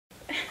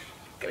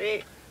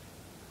Sweet.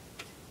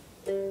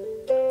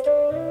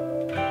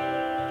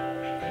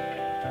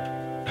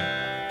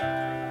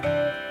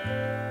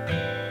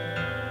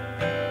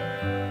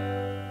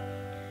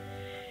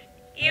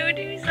 You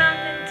do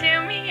something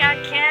to me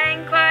I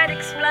can't quite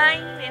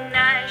explain, and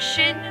I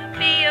should not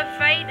be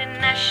afraid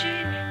and I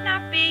should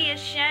not be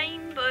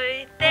ashamed.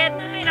 But that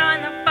night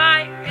on the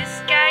fire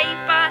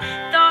escape, I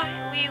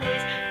thought we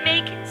was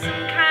making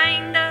some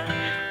kind of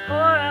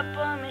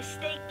horrible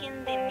mistake,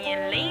 and then you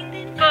leaned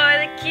in for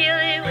the kill.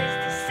 It was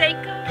the sake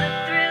of the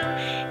thrill.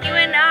 You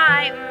and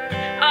I,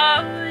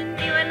 oh, and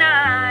you and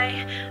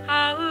I,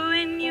 oh,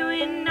 and you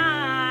and I,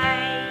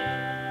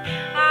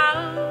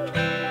 oh.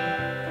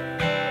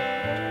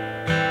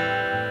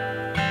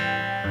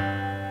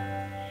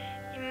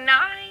 And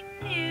I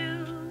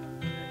knew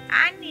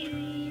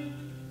you,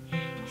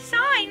 so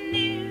I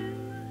knew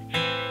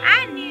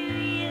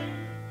you,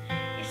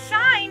 yes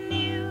I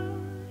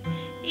knew,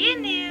 you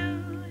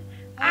knew,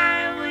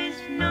 I was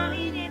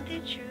knowing it the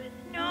truth,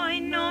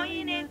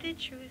 knowing it the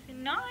truth,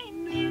 and I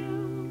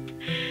knew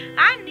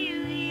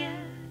you,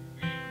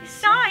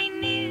 yes I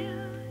knew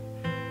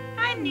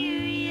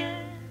you,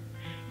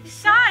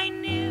 yes I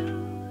knew,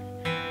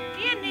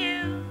 you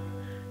knew,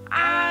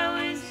 I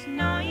was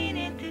knowing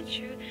it the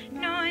truth,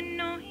 knowing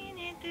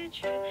it the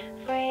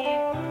truth for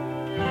you.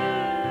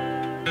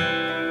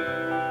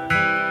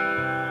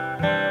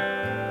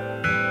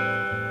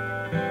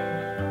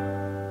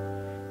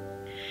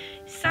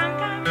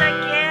 Sometimes I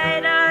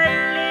get a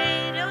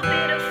little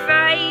bit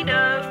afraid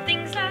of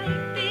things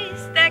like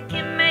this that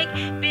can make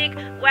big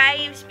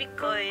waves,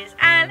 because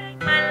I like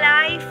my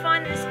life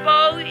on this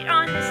boat,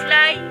 on this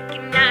lake,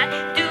 and I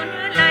do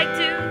not like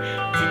to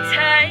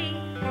take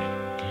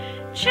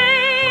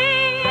chances.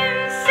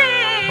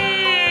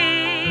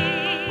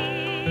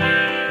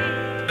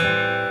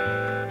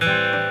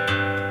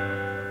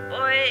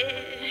 Boy,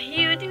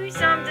 you do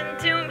something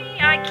to me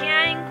I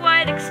can't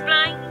quite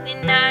explain,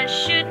 and I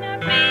should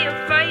not be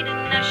afraid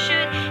and I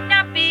should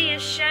not be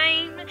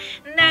ashamed.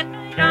 That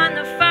night on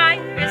the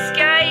fire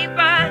escape,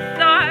 I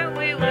thought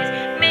we was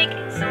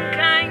making some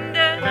kind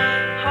of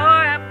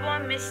horrible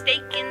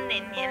mistake, and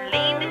then you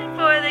leaned in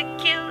for the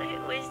kill.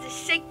 It was the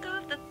sake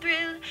of the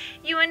thrill.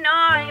 You and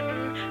I,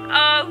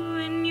 oh,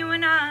 and you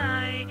and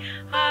I,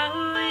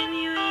 oh, and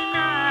you and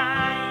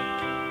I,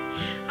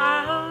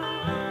 oh.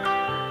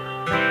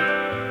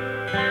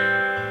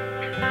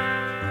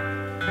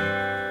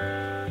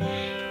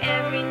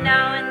 Every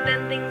now and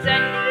then things are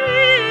new,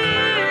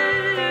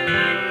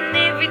 and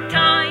every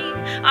time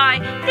I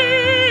do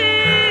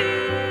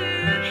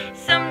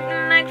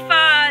something like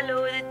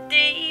follow the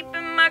deep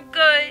in my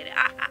gut,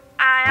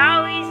 I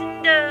always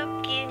end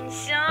up getting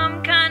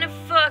some kind of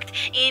fucked,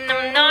 and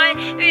I'm not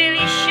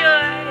really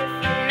sure if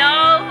you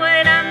know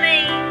what I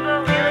mean, but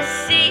we will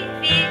see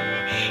if you,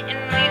 and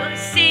we will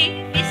see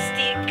if you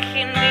stick,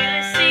 and we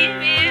will see if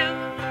you,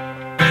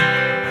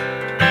 and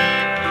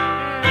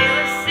we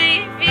will see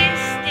if you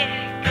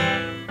stick.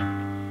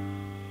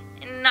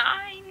 And I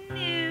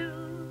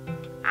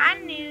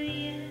knew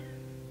you,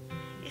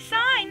 yes I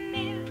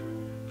knew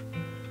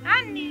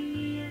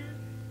you,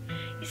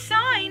 yes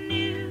I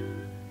knew,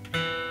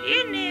 you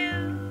knew,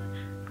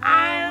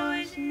 I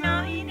was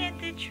knowing it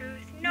the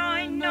truth,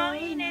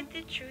 knowing it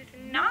the truth,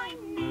 and I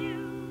knew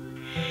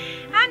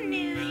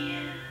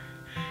you,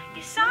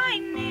 yes I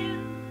knew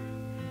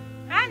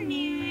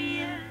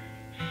you,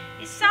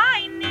 yes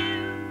I knew.